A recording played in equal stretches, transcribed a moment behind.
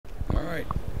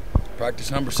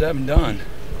practice number 7 done.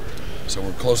 So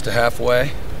we're close to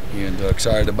halfway, and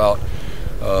excited about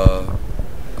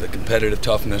the competitive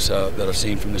toughness that I've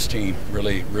seen from this team.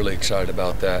 Really excited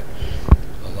about that.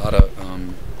 A lot of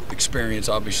experience,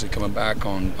 obviously, coming back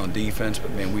on defense, but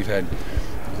man, we've had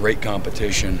great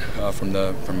competition from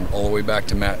all the way back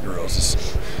to mat drills.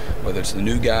 Whether it's the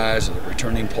new guys, or the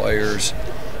returning players,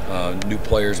 new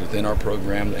players within our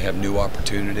program that have new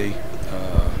opportunity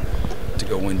to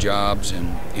go win jobs,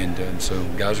 and so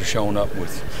guys are showing up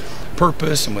with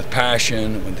purpose and with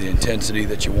passion, with the intensity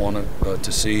that you want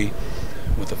to see,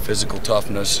 with the physical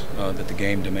toughness that the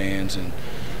game demands, and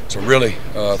so really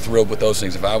thrilled with those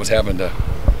things. If I was having to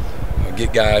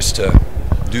get guys to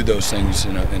do those things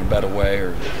in a better way,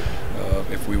 or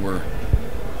if we were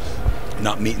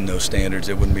not meeting those standards,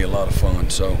 it wouldn't be a lot of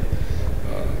fun. So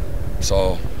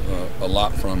saw a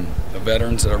lot from the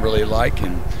veterans that I really like,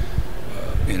 and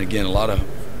again, a lot of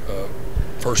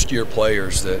first-year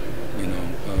players that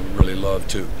really love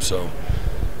too. So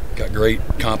got great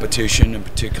competition, in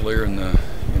particular in the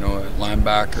at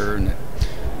linebacker and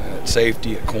at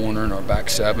safety, at corner, and our back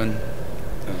 7.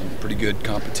 Pretty good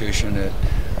competition at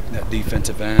that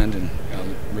defensive end, and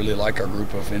I really like our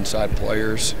group of inside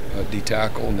players,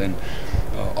 D-tackle, and then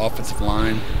offensive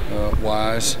line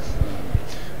wise.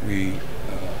 We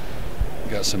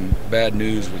got some bad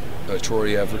news with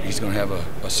Troy Everett. He's going to have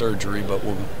a surgery, but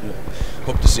we'll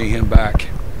hope to see him back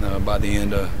by the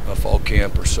end of fall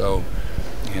camp or so.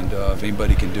 And if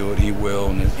anybody can do it, he will.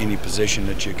 And in any position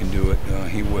that you can do it,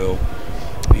 he will.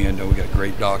 And we got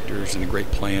great doctors and a great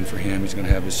plan for him. He's going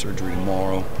to have his surgery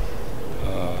tomorrow.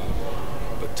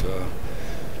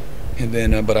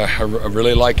 But I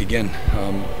really like again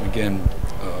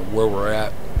where we're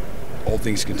at. All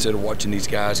things considered, watching these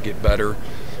guys get better.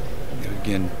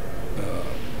 Again,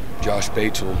 Josh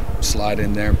Bates will slide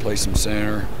in there and play some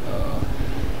center,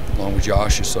 along with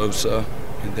Josh Sosa,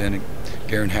 and then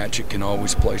Garen Hatchett can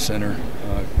always play center,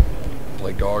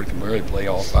 play guard, can really play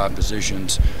all 5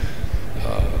 positions.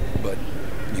 But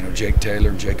Jake Taylor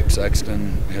and Jacob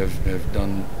Sexton have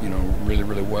done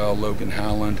really well. Logan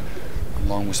Howland,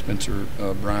 along with Spencer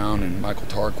Brown and Michael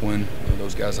Tarquin,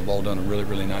 those guys have all done a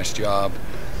really nice job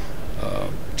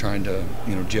trying to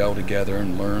gel together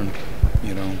and learn.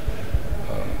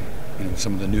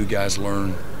 Some of the new guys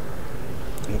learn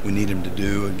what we need them to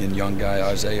do. Again, young guy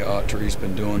Isaiah Autry's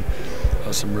been doing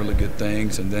some really good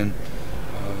things, and then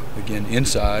again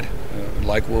inside,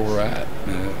 like where we're at.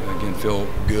 Again, feel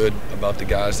good about the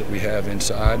guys that we have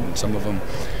inside, and some of them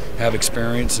have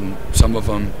experience, and some of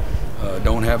them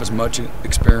don't have as much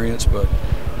experience, but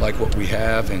like what we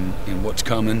have and what's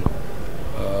coming,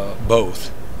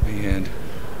 both. And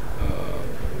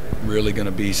really going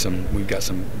to be we've got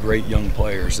some great young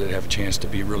players that have a chance to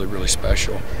be really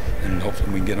special, and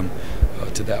hopefully we can get them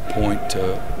to that point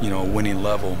to a winning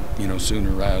level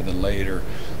sooner rather than later.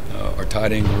 Our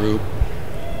tight end group,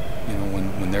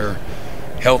 when they're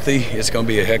healthy, it's going to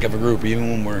be a heck of a group. Even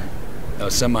when we're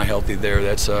semi-healthy there,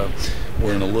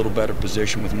 we're in a little better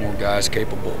position with more guys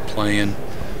capable of playing.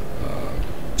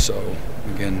 So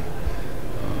again,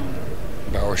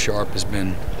 Bauer Sharp has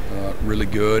been really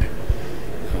good.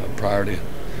 Prior to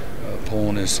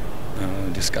pulling his,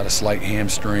 just got a slight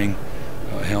hamstring.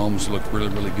 Helms looked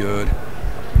really good,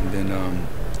 and then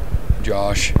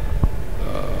Josh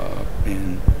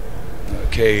and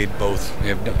Cade both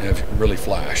have really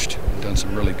flashed, done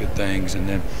some really good things, and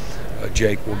then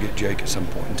Jake, we'll get Jake at some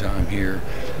point in time here.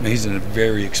 I mean, he's a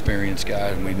very experienced guy,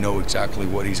 and we know exactly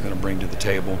what he's going to bring to the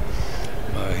table.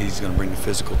 He's going to bring the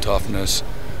physical toughness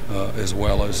as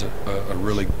well as a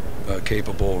really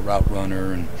capable route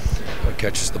runner, and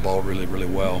catches the ball really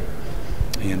well.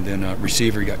 And then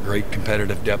receiver, you got great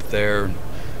competitive depth there.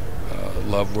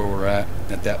 Love where we're at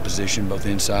that position, both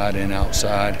inside and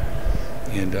outside.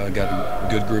 And got a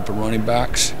good group of running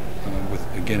backs with,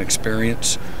 again,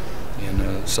 experience.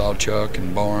 And Sawchuk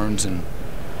and Barnes and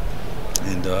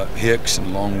Hicks, and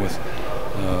along with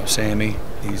Sammy.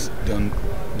 He's done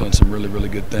some really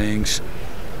good things.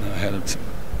 Had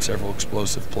several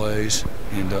explosive plays,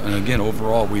 and again,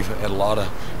 overall, we've had a lot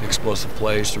of explosive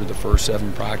plays through the first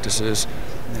 7 practices.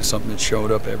 It's something that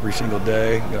showed up every single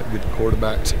day. Got good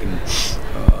quarterbacks that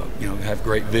can, have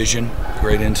great vision,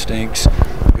 great instincts,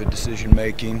 good decision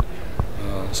making.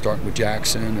 Starting with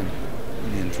Jackson,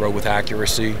 and throw with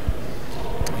accuracy,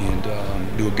 and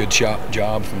do a good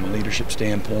job from a leadership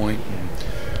standpoint,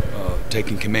 and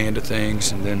taking command of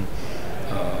things, and then.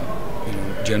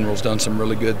 General's done some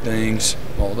really good things.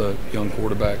 All the young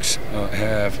quarterbacks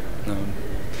have.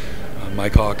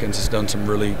 Mike Hawkins has done some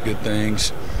really good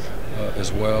things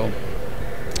as well.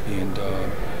 And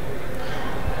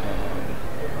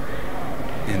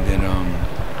and then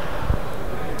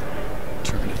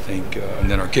trying to think, and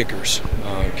then our kickers.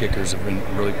 Kickers have been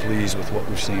really pleased with what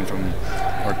we've seen from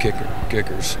our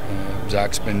kickers.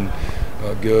 Zach's been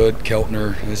good.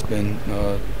 Keltner has been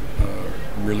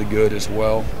really good as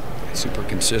well, super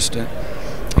consistent,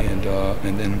 and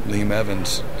then Liam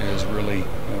Evans has really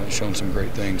shown some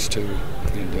great things too.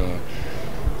 And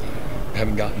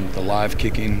haven't gotten the live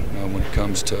kicking when it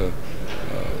comes to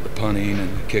the punting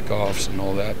and the kickoffs and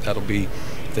all that. That'll be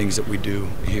things that we do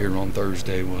here on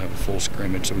Thursday. We'll have a full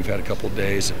scrimmage. So we've had a couple of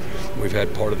days. We've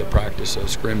had part of the practice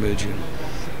scrimmage, and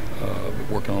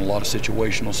we're working on a lot of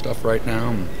situational stuff right now.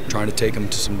 I'm trying to take them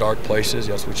to some dark places.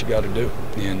 That's what you got to do.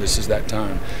 And this is that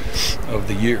time of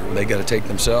the year. They got to take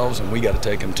themselves, and we got to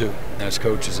take them too. As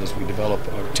coaches, as we develop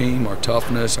our team, our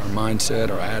toughness, our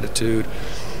mindset, our attitude,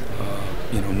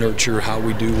 nurture how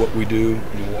we do what we do.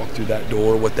 You walk through that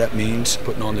door, what that means,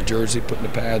 putting on the jersey, putting the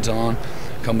pads on,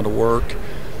 coming to work.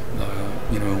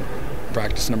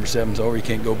 Practice number 7's over. You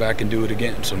can't go back and do it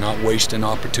again. So not wasting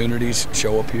opportunities.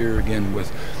 Show up here again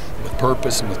with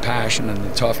purpose and with passion and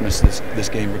the toughness this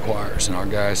game requires. And our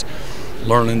guys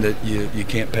learning that you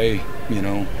can't pay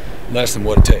less than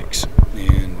what it takes.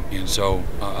 And so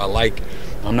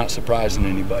I'm not surprising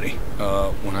anybody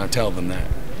when I tell them that.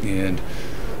 And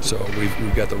so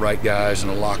we've got the right guys in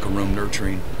the locker room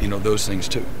nurturing those things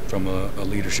too from a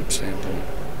leadership standpoint.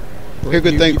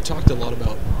 You've talked a lot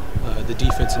about the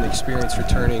defense and the experience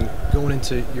returning, going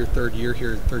into your third year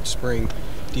here, third spring.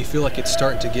 Do you feel like it's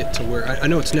starting to get to where, I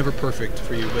know it's never perfect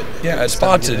for you, but yeah, at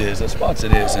spots it is.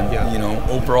 And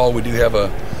overall we do have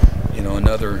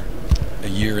another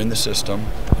year in the system,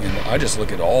 and I just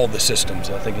look at all the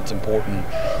systems. I think it's important,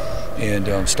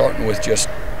 and starting with just,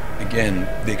 again,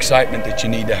 the excitement that you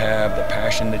need to have, the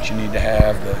passion that you need to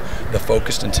have, the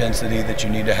focused intensity that you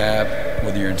need to have,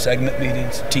 whether you're in segment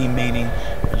meetings, team meeting,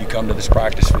 or you come to this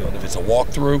practice field, if it's a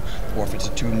walkthrough or if it's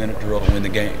a 2-minute drill to win the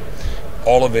game.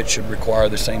 All of it should require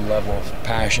the same level of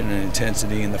passion and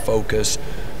intensity and the focus,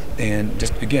 and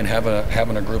just, again,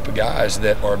 having a group of guys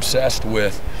that are obsessed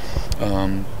with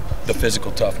the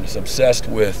physical toughness, obsessed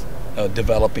with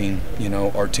developing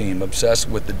our team, obsessed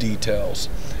with the details,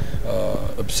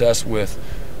 obsessed with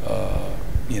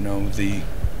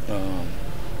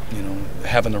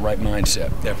having the right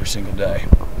mindset every single day,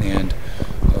 and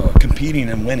competing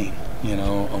and winning.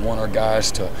 I want our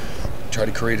guys to try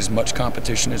to create as much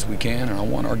competition as we can, and I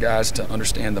want our guys to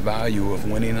understand the value of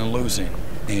winning and losing,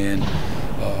 and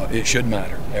it should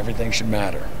matter. Everything should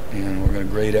matter, and we're going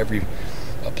to grade every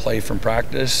play from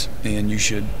practice, and you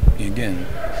should be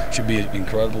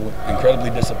incredibly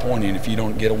disappointing if you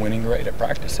don't get a winning grade at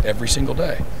practice every single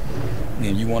day.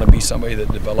 And you want to be somebody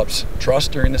that develops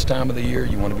trust during this time of the year.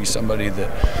 You want to be somebody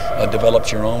that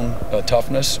develops your own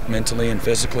toughness mentally and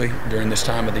physically during this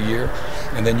time of the year,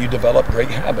 and then you develop great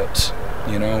habits.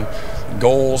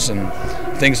 Goals and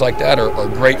things like that are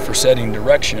great for setting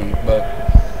direction, but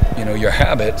your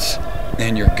habits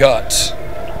and your guts,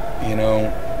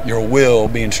 your will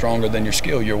being stronger than your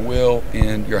skill, your will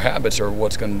and your habits are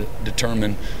what's going to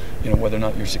determine whether or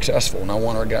not you're successful. And I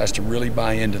want our guys to really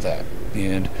buy into that.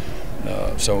 And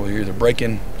so you're either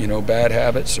breaking bad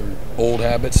habits or old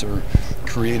habits, or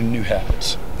creating new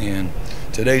habits. And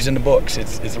today's in the books.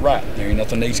 It's a wrap. There ain't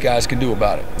nothing these guys can do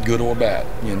about it, good or bad.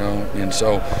 And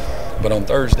so, but on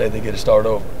Thursday they get to start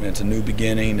over. And it's a new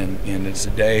beginning, and it's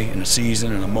a day and a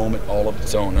season and a moment all of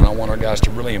its own. And I want our guys to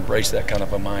really embrace that kind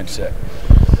of a mindset.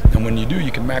 And when you do,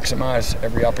 you can maximize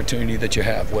every opportunity that you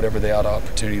have, whatever that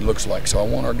opportunity looks like. So I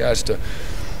want our guys to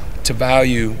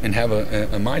value and have a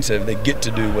mindset of they get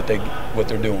to do what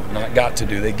they're doing, not got to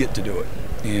do. They get to do it.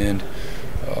 And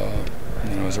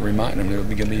as a reminder, there'll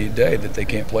be going to be a day that they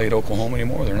can't play at Oklahoma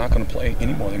anymore. They're not going to play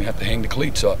anymore. They're going to have to hang the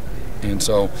cleats up. And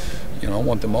so, I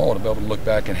want them all to be able to look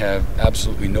back and have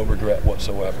absolutely no regret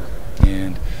whatsoever.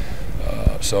 And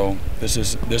so this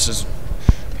is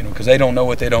because they don't know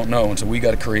what they don't know, and so we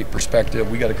got to create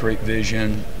perspective. We got to create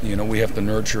vision. We have to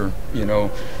nurture.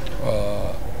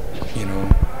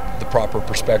 The proper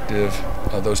perspective,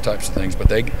 those types of things.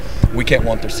 But we can't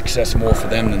want their success more for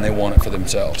them than they want it for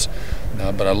themselves.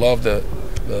 But I love the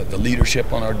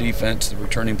leadership on our defense, the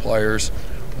returning players.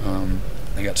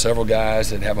 I got several guys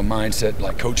that have a mindset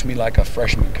like, coach me like a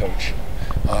freshman coach.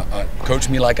 Coach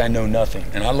me like I know nothing.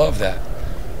 And I love that.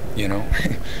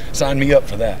 Sign me up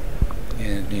for that.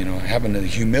 And, having the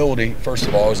humility, first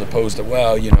of all, as opposed to,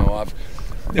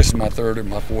 this is my third or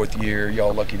my fourth year,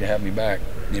 y'all lucky to have me back.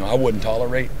 I wouldn't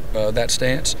tolerate that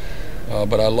stance,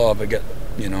 but I love it. Got,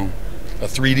 a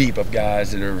 3 deep of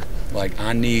guys that are like,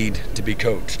 I need to be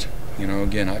coached. You know,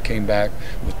 again, I came back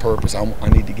with purpose. I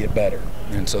need to get better.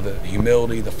 And so the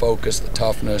humility, the focus, the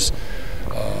toughness,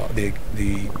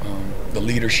 the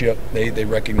leadership, they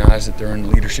recognize that they're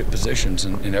in leadership positions,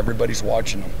 and everybody's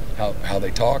watching them, how they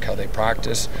talk, how they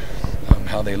practice,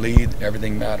 how they lead,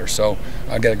 everything matters. So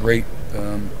I got a great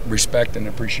respect and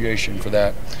appreciation for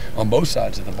that on both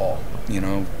sides of the ball. You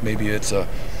know, maybe it's a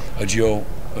Jalil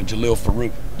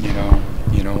Farouk, you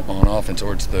know, on offense,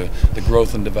 or it's the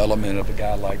growth and development of a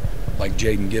guy like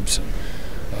Jaden Gibson,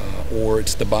 or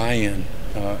it's the buy-in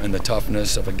and the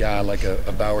toughness of a guy like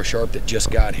a Bauer Sharp that just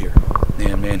got here,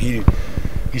 and man,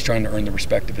 he's trying to earn the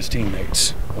respect of his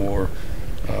teammates, or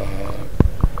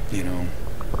you know,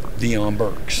 Deion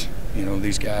Burks, you know,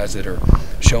 these guys that are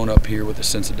showing up here with a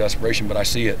sense of desperation. But I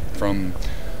see it from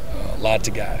lots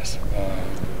of guys,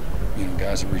 you know,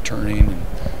 guys that are returning, and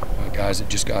guys that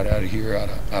just got out of here, out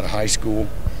of high school,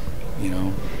 you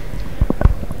know,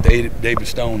 David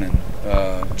Stone and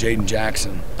Jaden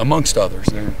Jackson, amongst others.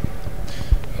 They're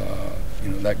you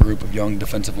know, that group of young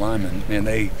defensive linemen, man,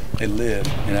 they live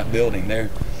in that building. They're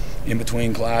in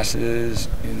between classes,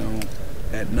 you know,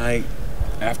 at night,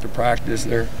 after practice,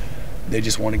 they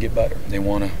just want to get better. They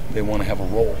want to have a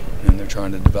role, and they're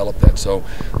trying to develop that. So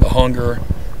the hunger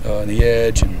and the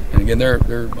edge, and again,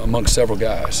 they're amongst several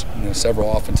guys, you know,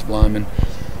 several offensive linemen.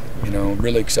 You know,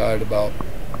 really excited about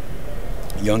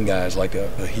young guys like a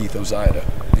Heath Ozida,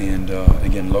 and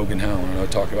again, Logan Howland. I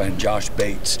talked about him, Josh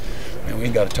Bates. Man, we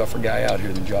ain't got a tougher guy out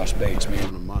here than Josh Bates, man.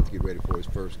 On a month to get ready for his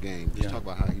first game. Just talk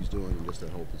about how he's doing in just that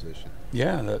whole position.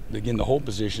 Yeah, again, the whole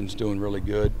position's doing really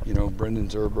good. You know, Brendan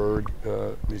Zerberg,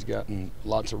 he's gotten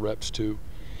lots of reps too.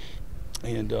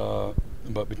 And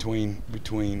but between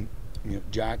you know,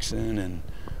 Jackson and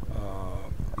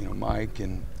you know, Mike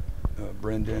and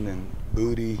Brendan and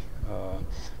Booty,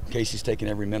 Casey's taking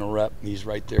every mental rep. He's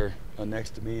right there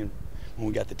next to me, and when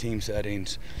we got the team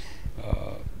settings,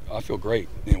 I feel great.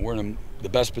 You know, we're in the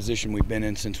best position we've been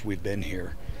in since we've been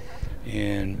here,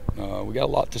 and we got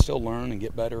a lot to still learn and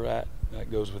get better at.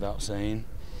 That goes without saying,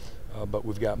 but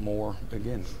we've got more,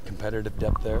 again, competitive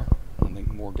depth there. I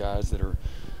think more guys that are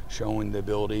showing the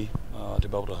ability to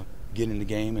be able to get in the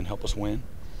game and help us win,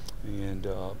 and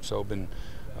so I've been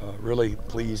really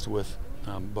pleased with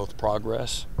both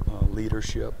progress,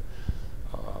 leadership,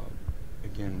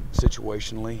 again,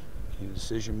 situationally,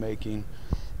 decision making.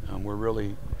 We're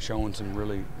really showing some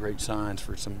really great signs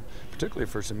particularly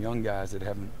for some young guys that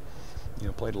haven't, you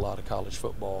know, played a lot of college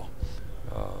football.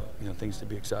 You know, things to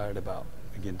be excited about.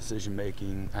 Again, decision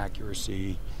making,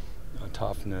 accuracy,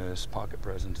 toughness, pocket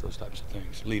presence, those types of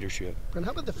things, leadership. And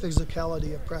how about the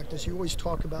physicality of practice? You always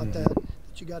talk about that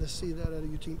you got to see that out of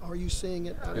your team. Are you seeing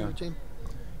it out of your team?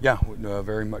 Yeah,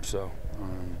 very much so.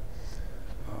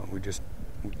 We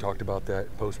talked about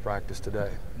that post-practice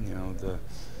today. You know,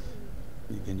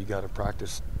 again, you got to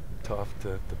practice tough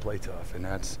to play tough, and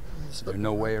there's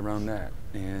no way around that.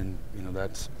 And you know,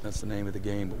 that's the name of the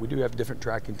game. But we do have different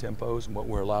tracking tempos and what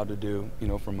we're allowed to do, you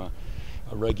know, from a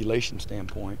regulation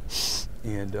standpoint.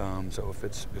 And so if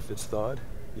it's thud,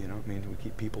 you know, it means we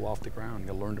keep people off the ground. You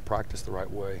got to learn to practice the right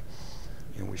way.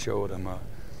 And we showed them a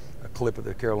clip of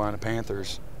the Carolina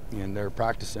Panthers, and they're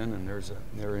practicing, and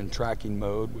they're in tracking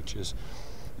mode, which is,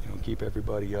 you know, keep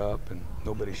everybody up, and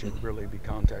nobody should really be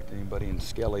contacting anybody. And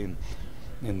Skelly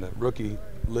and the rookie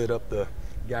lit up the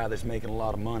guy that's making a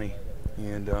lot of money,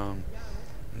 and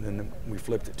then we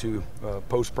flipped it to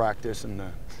post-practice, and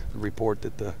the report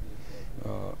that the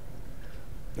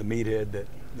meathead that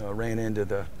ran into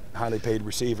the highly paid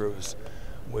receiver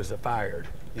was fired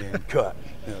and cut,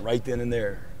 you know, right then and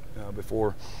there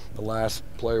before the last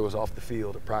player was off the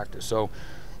field at practice. So,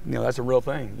 you know, that's a real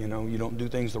thing. You know, you don't do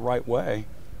things the right way,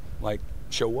 like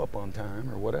show up on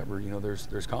time or whatever, you know,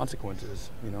 there's consequences.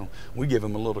 You know, we give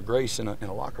them a little grace in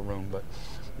a locker room, but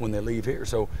when they leave here,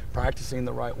 so practicing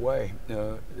the right way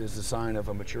is a sign of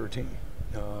a mature team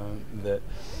that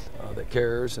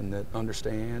cares and that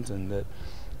understands, and that,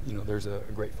 you know, there's a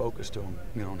great focus to them,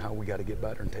 you know, on how we got to get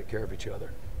better and take care of each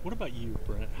other. What about you,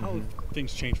 Brent? How have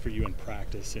things changed for you in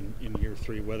practice in year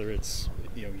 3, whether it's,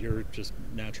 you know, your just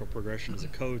natural progression as a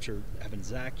coach, or having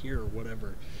Zach here, or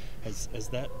whatever? Has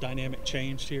that dynamic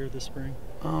changed here this spring?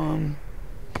 I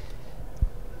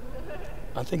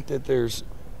think that there's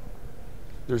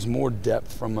more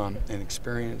depth from an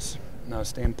experience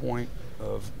standpoint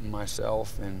of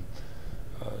myself and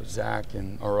Zach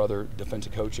and our other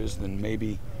defensive coaches than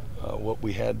maybe what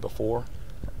we had before.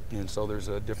 And so there's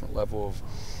a different level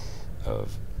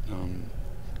of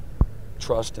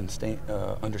trust and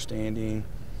understanding.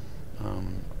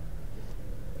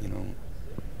 You know,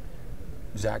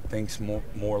 Zach thinks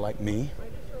more like me,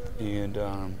 and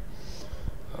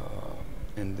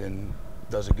and then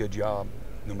does a good job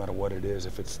no matter what it is,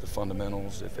 if it's the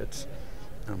fundamentals, if it's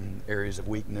areas of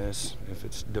weakness, if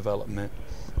it's development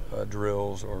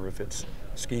drills, or if it's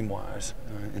scheme-wise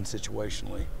and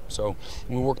situationally. So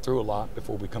we work through a lot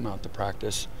before we come out to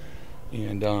practice,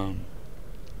 and I'm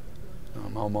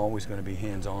always going to be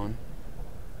hands-on,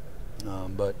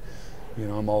 but you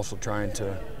know, I'm also trying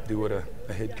to do what a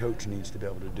head coach needs to be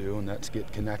able to do, and that's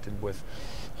get connected with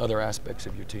other aspects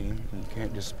of your team. You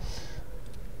can't just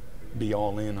be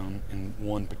all in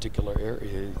one particular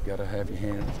area. You got to have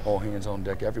your all hands on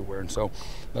deck everywhere. And so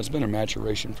that's been a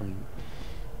maturation from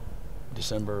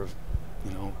December of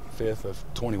 5th of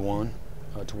 21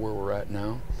 to where we're at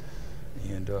now.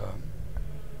 And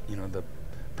the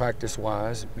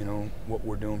practice-wise, what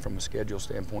we're doing from a schedule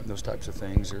standpoint, those types of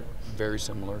things are very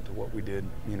similar to what we did,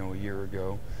 a year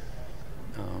ago.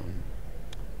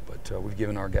 But we've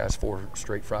given our guys 4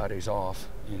 straight Fridays off,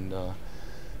 and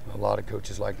a lot of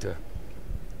coaches like to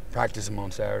practice them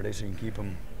on Saturday so you can keep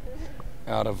them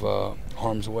out of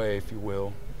harm's way, if you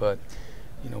will. But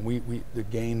the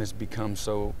game has become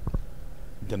so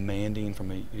demanding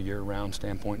from a year-round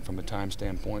standpoint, from a time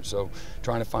standpoint. So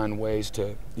trying to find ways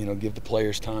to give the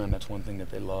players time. That's one thing that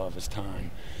they love, is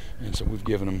time. And so we've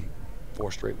given them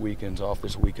 4 straight weekends off.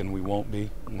 This weekend we won't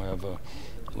be. We'll have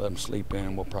let them sleep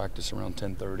in. We'll practice around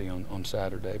 10:30 on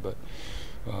Saturday. But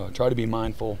try to be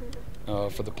mindful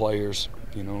for the players,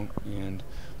 and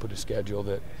put a schedule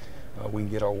that we can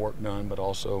get our work done, but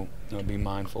also be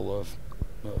mindful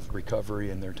of recovery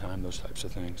and their time, those types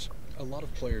of things. A lot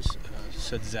of players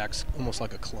said Zach's almost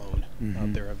like a clone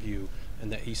out there of you,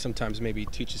 and that he sometimes maybe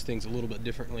teaches things a little bit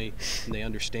differently, and they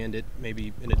understand it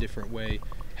maybe in a different way.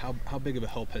 How big of a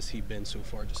help has he been so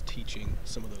far, just teaching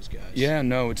some of those guys? Yeah,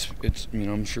 no, it's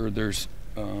I'm sure there's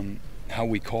how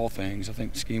we call things. I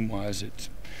think scheme-wise it's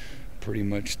pretty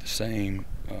much the same,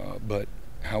 but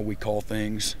how we call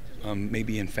things,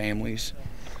 maybe in families,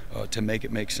 to make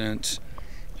it make sense.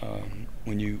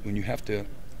 When you have to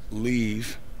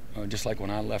leave, just like when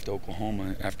I left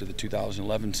Oklahoma after the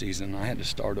 2011 season, I had to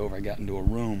start over. I got into a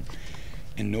room,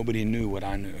 and nobody knew what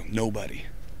I knew. Nobody.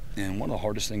 And one of the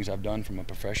hardest things I've done from a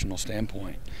professional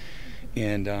standpoint.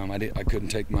 And I couldn't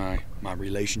take my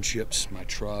relationships, my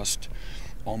trust,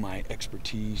 all my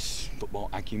expertise, football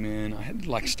acumen. I had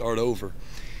to start over.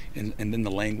 And then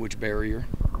the language barrier,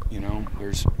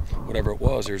 there's whatever it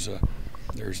was,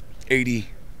 there's 80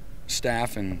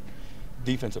 staff and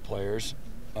defensive players,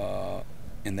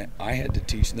 and that I had to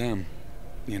teach them,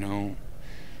 and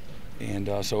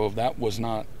so if that was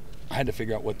not, I had to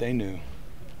figure out what they knew,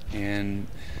 and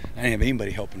I didn't have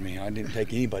anybody helping me. I didn't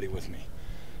take anybody with me,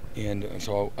 and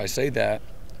so I say that,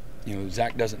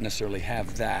 Zach doesn't necessarily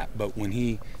have that, but when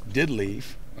he did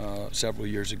leave several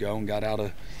years ago and got out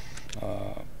of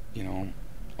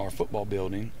our football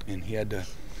building, and he had to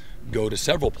go to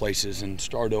several places and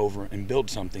start over and build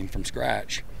something from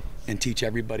scratch and teach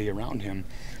everybody around him,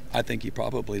 I think he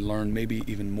probably learned maybe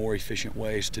even more efficient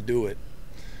ways to do it.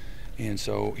 And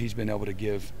so he's been able to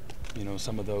give,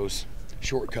 some of those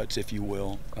shortcuts, if you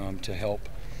will, to help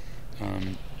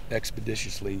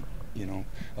expeditiously,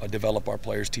 develop our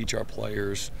players, teach our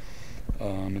players.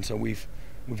 And so we've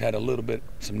had a little bit,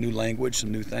 some new language,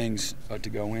 some new things to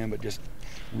go in, but just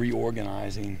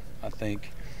reorganizing, I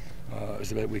think, is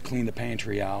that we cleaned the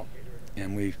pantry out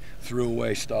and we threw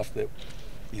away stuff that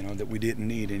that we didn't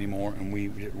need anymore, and we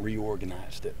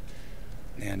reorganized it.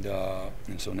 And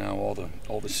so now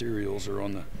all the cereals are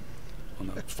on the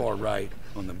far right,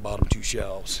 on the bottom 2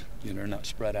 shelves. They're not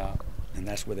spread out, and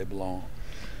that's where they belong.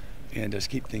 And just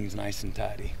keep things nice and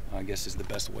tidy, I guess, is the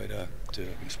best way to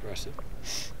express it.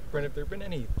 Brent, have there been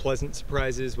any pleasant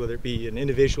surprises, whether it be an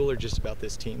individual or just about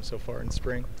this team so far in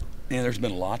spring? Yeah, there's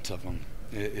been lots of them.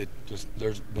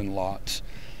 There's been lots.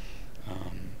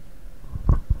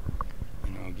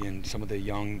 Again, some of the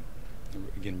young,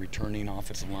 returning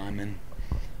offensive linemen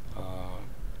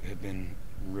have been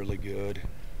really good.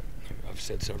 I've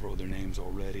said several of their names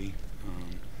already.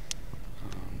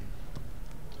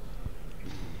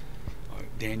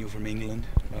 Daniel from England,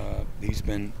 he's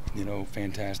been,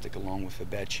 fantastic, along with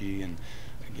Fabechi, and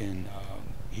again,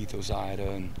 Heath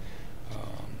Ozida and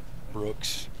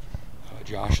Brooks,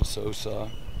 Josh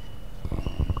Asosa,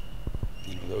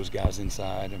 those guys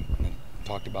inside. And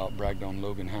talked about, bragged on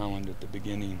Logan Howland at the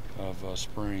beginning of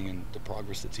spring and the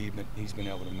progress that he's been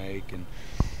able to make, and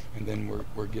then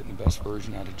we're getting the best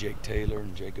version out of Jake Taylor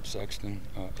and Jacob Sexton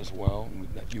as well.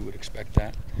 That you would expect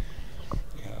that.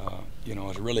 I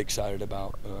was really excited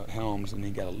about Helms, and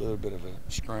he got a little bit of a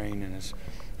strain in his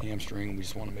hamstring. We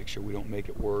just want to make sure we don't make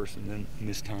it worse and then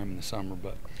miss time in the summer,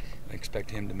 but I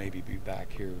expect him to maybe be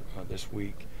back here this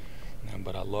week.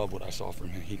 But I love what I saw from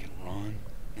him. He can run,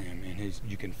 and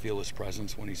you can feel his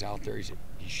presence when he's out there. He's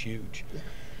huge.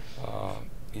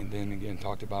 And then again,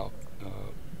 talked about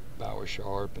Bauer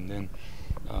Sharp, and then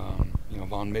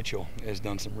Von Mitchell has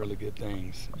done some really good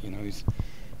things. He's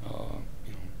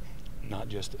not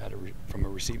just from a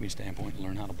receiving standpoint,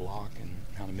 learn how to block and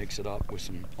how to mix it up with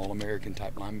some All-American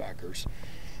type linebackers.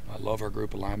 I love our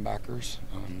group of linebackers.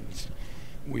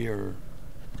 We are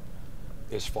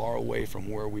as far away from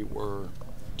where we were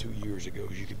 2 years ago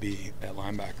as you could be at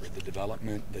linebacker. The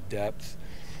development, the depth,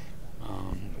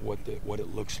 what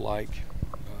it looks like.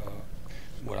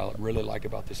 What I really like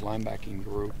about this linebacking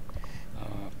group,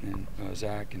 and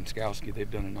Zach and Skowski, they've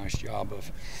done a nice job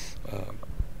of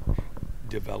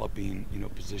developing,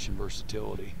 position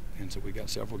versatility. And so we got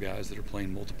several guys that are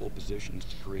playing multiple positions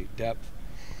to create depth,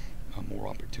 more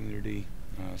opportunity.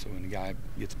 So when a guy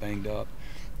gets banged up,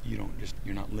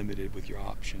 you're not limited with your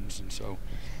options. And so,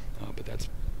 but that's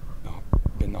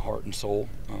been the heart and soul,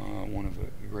 one of the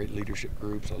great leadership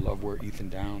groups. I love where Ethan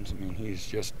Downs, he's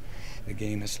just, the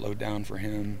game has slowed down for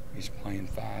him. He's playing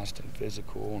fast and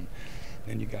physical. And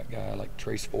then you got a guy like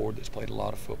Trace Ford that's played a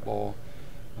lot of football.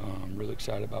 I'm really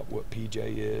excited about what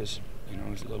PJ is.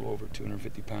 He's a little over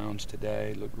 250 pounds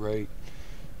today, looked great.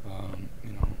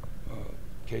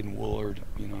 Caden Woolard,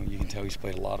 you can tell he's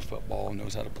played a lot of football,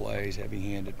 knows how to play, he's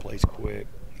heavy-handed, plays quick,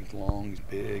 he's long, he's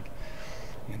big.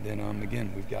 And then,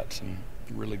 again, we've got some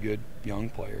really good young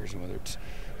players, whether it's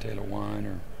Taylor Wine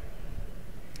or,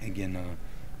 again,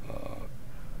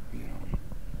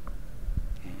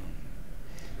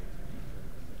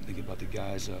 think about the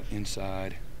guys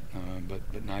inside, but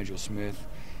Nigel Smith,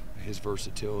 his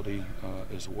versatility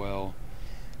as well.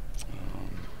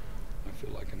 I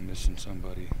feel like I'm missing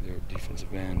somebody there at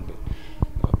defensive end,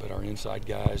 but our inside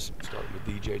guys, starting with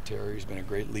DJ Terry, has been a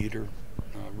great leader,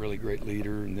 really great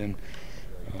leader. And then,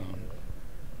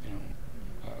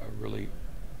 I really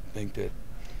think that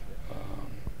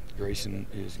Grayson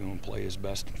is going to play his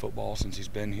best football since he's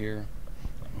been here.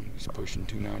 He's pushing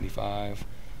 295,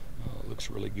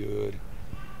 looks really good.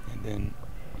 And then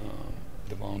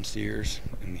Devon Sears,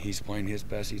 he's playing his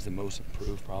best. He's the most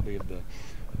improved probably of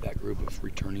that group of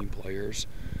returning players.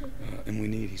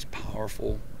 And he's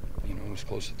powerful, he's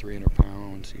close to 300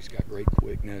 pounds. He's got great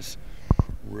quickness,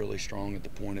 really strong at the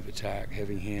point of attack,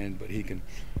 heavy hand, but he can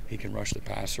rush the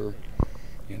passer.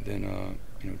 And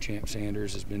then, Champ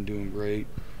Sanders has been doing great.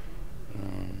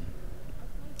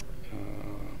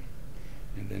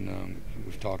 And then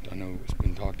I know it's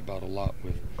been talked about a lot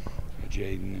with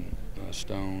Jaden and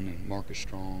Stone and Marcus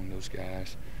Strong, those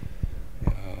guys.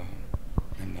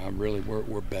 And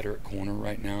we're better at corner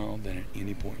right now than at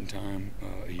any point in time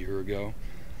a year ago.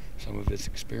 Some of it's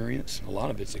experience, a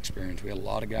lot of it's experience. We had a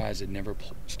lot of guys that never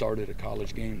started a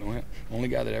college game. The only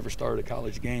guy that ever started a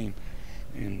college game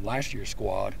in last year's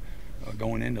squad,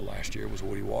 going into last year, was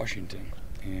Woody Washington.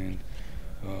 And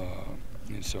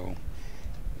so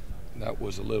that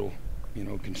was a little,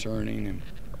 concerning,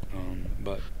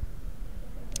 but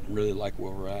really like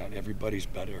where we're at. Everybody's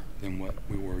better than what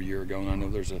we were a year ago. And I know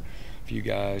there's a few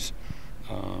guys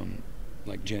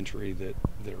like Gentry that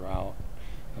are out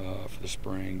for the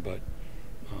spring, but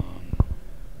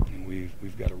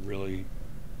we've got a really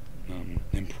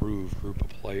improved group of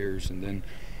players. And then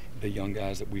the young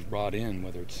guys that we've brought in,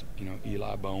 whether it's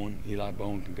Eli Bowen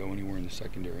can go anywhere in the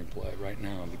secondary and play. Right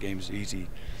now the game's easy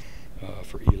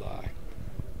for Eli,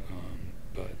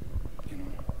 but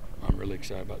I'm really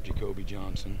excited about Jacoby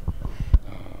Johnson,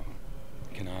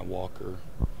 Kenai Walker,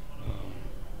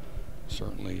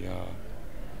 certainly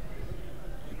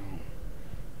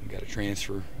we got a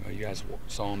transfer. You guys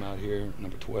saw him out here,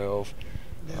 number 12.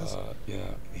 Yes.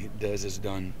 Dez has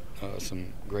done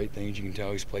some great things. You can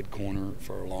tell he's played corner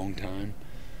for a long time.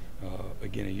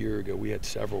 Again, a year ago, we had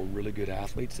several really good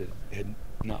athletes that had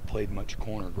not played much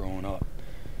corner growing up.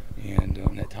 And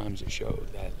at times it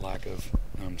showed that lack of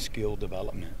skill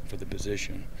development for the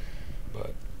position.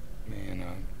 But,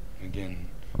 man, again,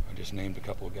 I just named a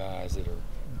couple of guys that are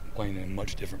playing in a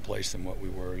much different place than what we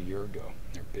were a year ago.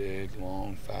 They're big,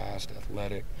 long, fast,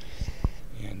 athletic.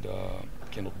 And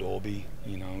Kendall Dolby,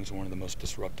 he's one of the most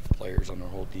disruptive players on our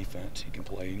whole defense. He can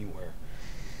play anywhere.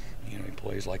 He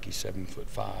plays like he's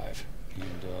 7'5"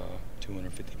 and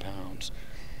 250 pounds.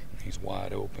 He's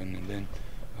wide open. And then,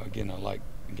 again, I like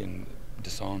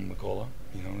Desan McCullough.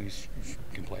 He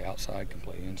can play outside, can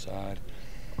play inside.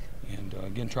 And,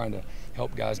 again, trying to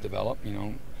help guys develop.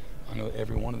 I know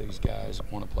every one of these guys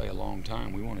want to play a long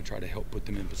time. We want to try to help put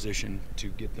them in position to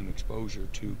get them exposure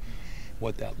to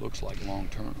what that looks like long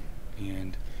term.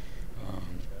 And,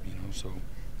 so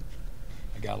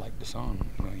a guy like Desan,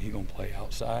 he's going to play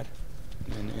outside,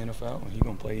 in the NFL, he's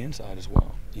gonna play inside as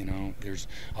well. You know,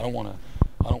 I don't want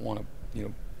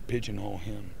to pigeonhole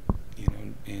him. You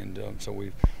know, and so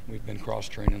we've been cross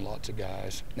training lots of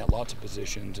guys, now lots of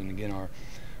positions, and again our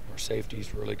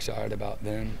safeties, really excited about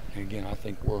them. And again, I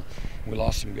think we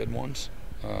lost some good ones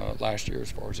last year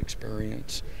as far as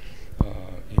experience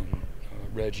in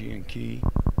Reggie and Key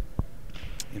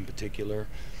in particular.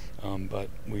 But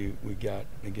we got,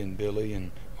 again, Billy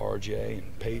and RJ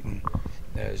and Peyton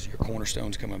as your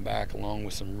cornerstones coming back, along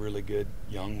with some really good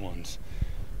young ones.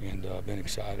 And I've been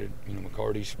excited. You know,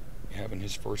 McCarty's having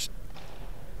his first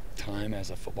time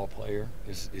as a football player.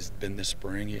 It's been this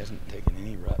spring. He hasn't taken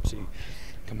any reps. He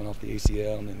coming off the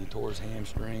ACL, and then he tore his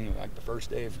hamstring like the first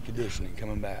day of conditioning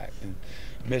coming back, and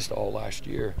missed all last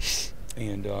year.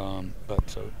 And but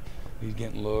so he's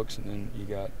getting looks, and then you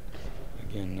got,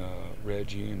 again,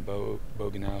 Reggie and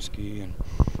Boganowski and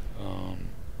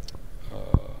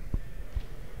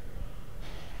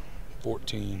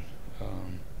 14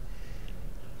 from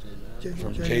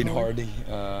Jaden Hardy.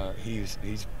 He's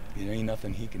you know, ain't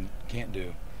nothing he can't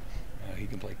do. He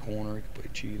can play corner, he can play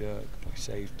cheetah, he can play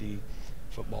safety.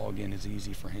 Football, again, is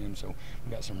easy for him. So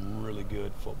we've got some really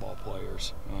good football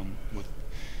players with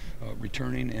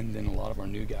returning, and then a lot of our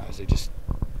new guys.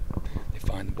 They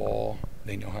find the ball.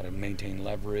 They know how to maintain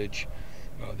leverage.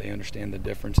 They understand the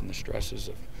difference and the stresses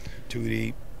of 2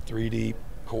 deep, 3 deep,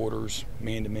 quarters,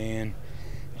 man-to-man.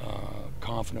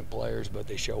 Confident players, but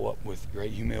they show up with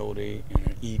great humility and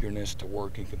an eagerness to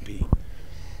work and compete.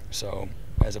 So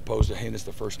as opposed to, hey, this is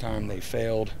the first time they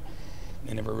failed,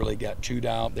 they never really got chewed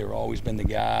out, they've always been the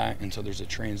guy, and so there's a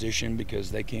transition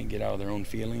because they can't get out of their own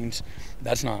feelings.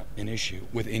 That's not an issue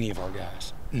with any of our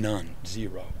guys. None.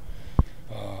 Zero.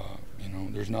 You know,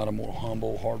 there's not a more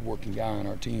humble, hardworking guy on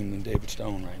our team than David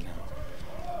Stone right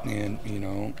now. And, you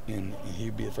know, and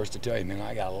he'd be the first to tell you, man,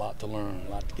 I got a lot to learn,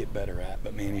 a lot to get better at,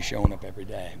 but man, he's showing up every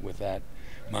day with that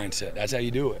mindset. That's how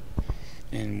you do it.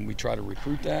 And we try to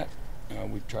recruit that.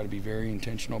 We try to be very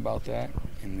intentional about that,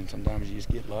 and then sometimes you just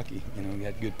get lucky. You know, you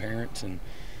got good parents and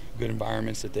good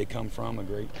environments that they come from, a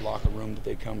great locker room that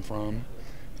they come from.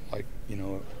 Like, you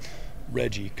know,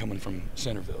 Reggie coming from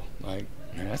Centerville. Like,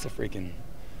 man, that's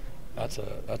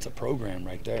a program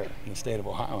right there in the state of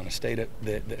Ohio, in a state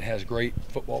that has great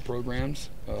football programs,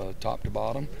 top to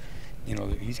bottom. You know,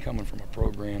 he's coming from a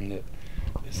program that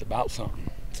is about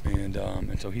something,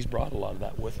 and so he's brought a lot of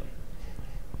that with him.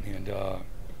 And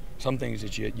some things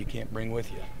that you can't bring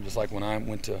with you. Just like when I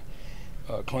went to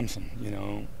Clemson, you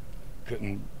know,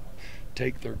 couldn't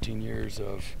take 13 years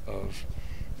of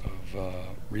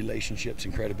relationships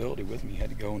and credibility with me. Had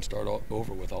to go and start all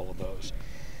over with all of those.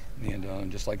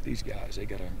 And just like these guys, they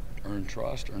got to earn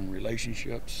trust, earn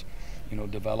relationships, you know,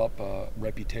 develop a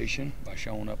reputation by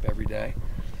showing up every day,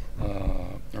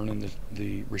 earning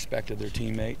the respect of their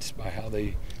teammates by how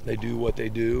they do what they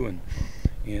do, and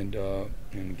you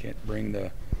can't bring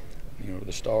the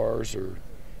stars or,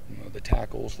 you know, the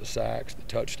tackles, the sacks, the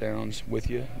touchdowns with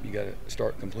you. You got to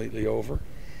start completely over,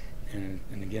 and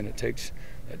again, it takes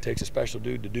a special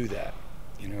dude to do that,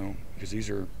 you know, because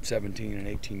these are 17 and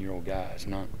 18-year-old guys,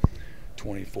 not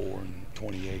 24 and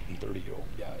 28 and 30-year-old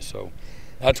guys. So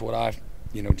that's what I've,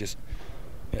 you know, just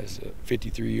as a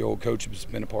 53-year-old coach who's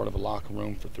been a part of a locker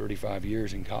room for 35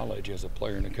 years in college as a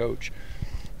player and a coach,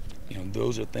 you know,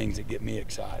 those are things that get me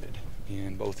excited.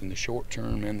 And both in the short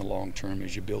term and the long term,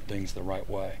 as you build things the right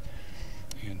way.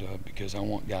 And because I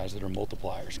want guys that are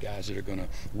multipliers, guys that are going to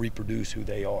reproduce who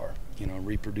they are, you know,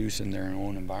 reproduce in their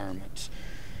own environments.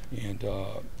 And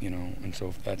you know, and so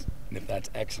if that's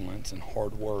excellence and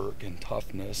hard work and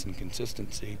toughness and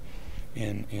consistency,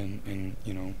 and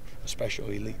you know,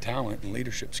 especially elite talent and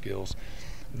leadership skills,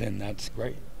 then that's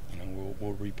great. You know,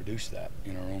 we'll reproduce that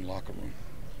in our own locker room.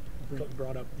 You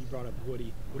brought up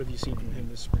Woody. What have you seen from him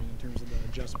this spring in terms of the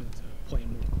adjustment to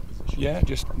playing multiple positions? Yeah,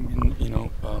 just, you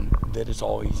know, that it's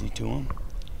all easy to him,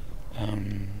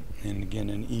 and again,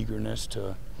 an eagerness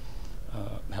to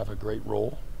have a great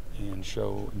role and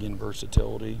show, again,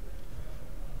 versatility.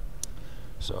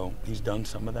 So he's done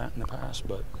some of that in the past,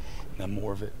 but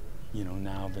more of it, you know,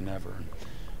 now than ever. And,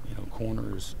 you know,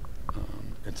 corners,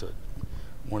 it's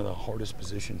one of the hardest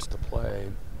positions to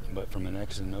play, but from an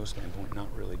X and O standpoint,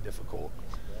 not really difficult.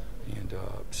 And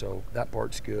so that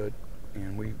part's good.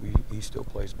 And he still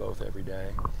plays both every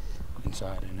day,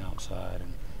 inside and outside.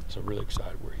 And so really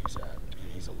excited where he's at.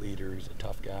 And he's a leader. He's a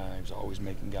tough guy. He's always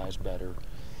making guys better.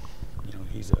 You know,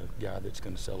 he's a guy that's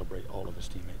going to celebrate all of his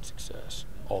teammates' success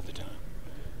all the time.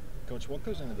 Coach, what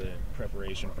goes into the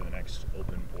preparation for the next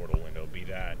open portal window? Be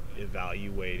that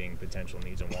evaluating potential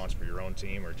needs and wants for your own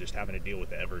team, or just having to deal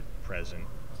with the ever-present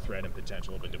threat and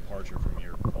potential of a departure from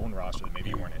your own roster that maybe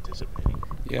you weren't anticipating?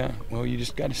 Yeah, well, you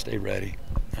just got to stay ready,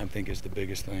 I think, is the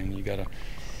biggest thing. You got to,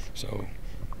 so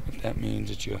if that means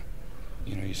that you're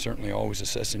certainly always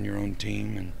assessing your own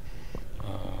team and,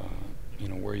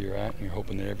 where you're at, and you're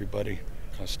hoping that everybody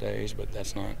stays, but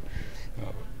that's not,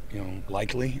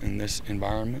 likely in this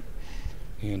environment.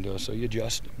 And so you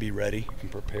just be ready and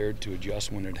prepared to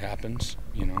adjust when it happens,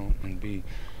 and be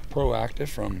proactive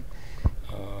from,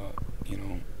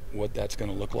 what that's going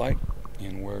to look like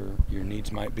and where your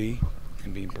needs might be,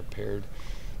 and being prepared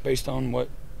based on what,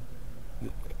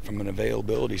 from an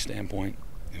availability standpoint,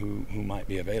 who might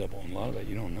be available. And a lot of it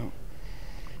you don't know.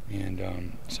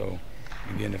 And so,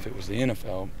 again, if it was the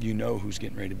NFL, who's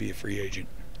getting ready to be a free agent.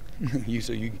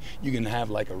 So you can have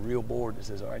like a real board that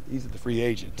says, all right, these are the free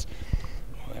agents.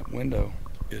 Well, that window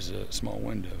is a small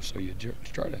window, so you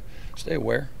try to stay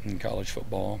aware in college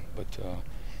football, but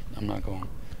I'm not going,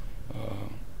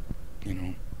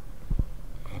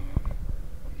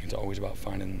 it's always about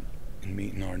finding and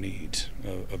meeting our needs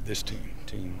of this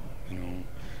team,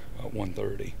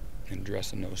 130, and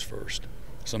addressing those first.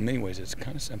 So in many ways it's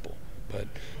kind of simple, but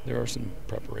there are some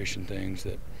preparation things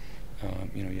that,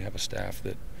 you have a staff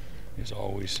that is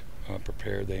always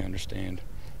prepared. They understand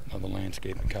the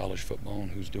landscape in college football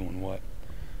and who's doing what.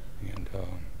 And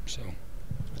so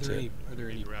that's it. Are there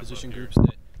any position groups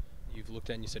that you've looked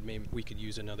at and you said maybe we could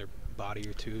use another body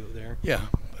or two there? Yeah,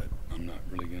 but I'm not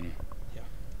really going to,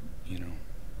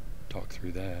 talk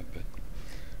through that.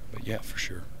 But yeah, for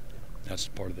sure. That's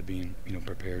part of the being,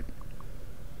 prepared.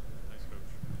 Thanks,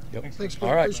 Coach. Yep. Thanks,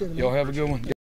 All right. appreciate it, man. Y'all have a good one.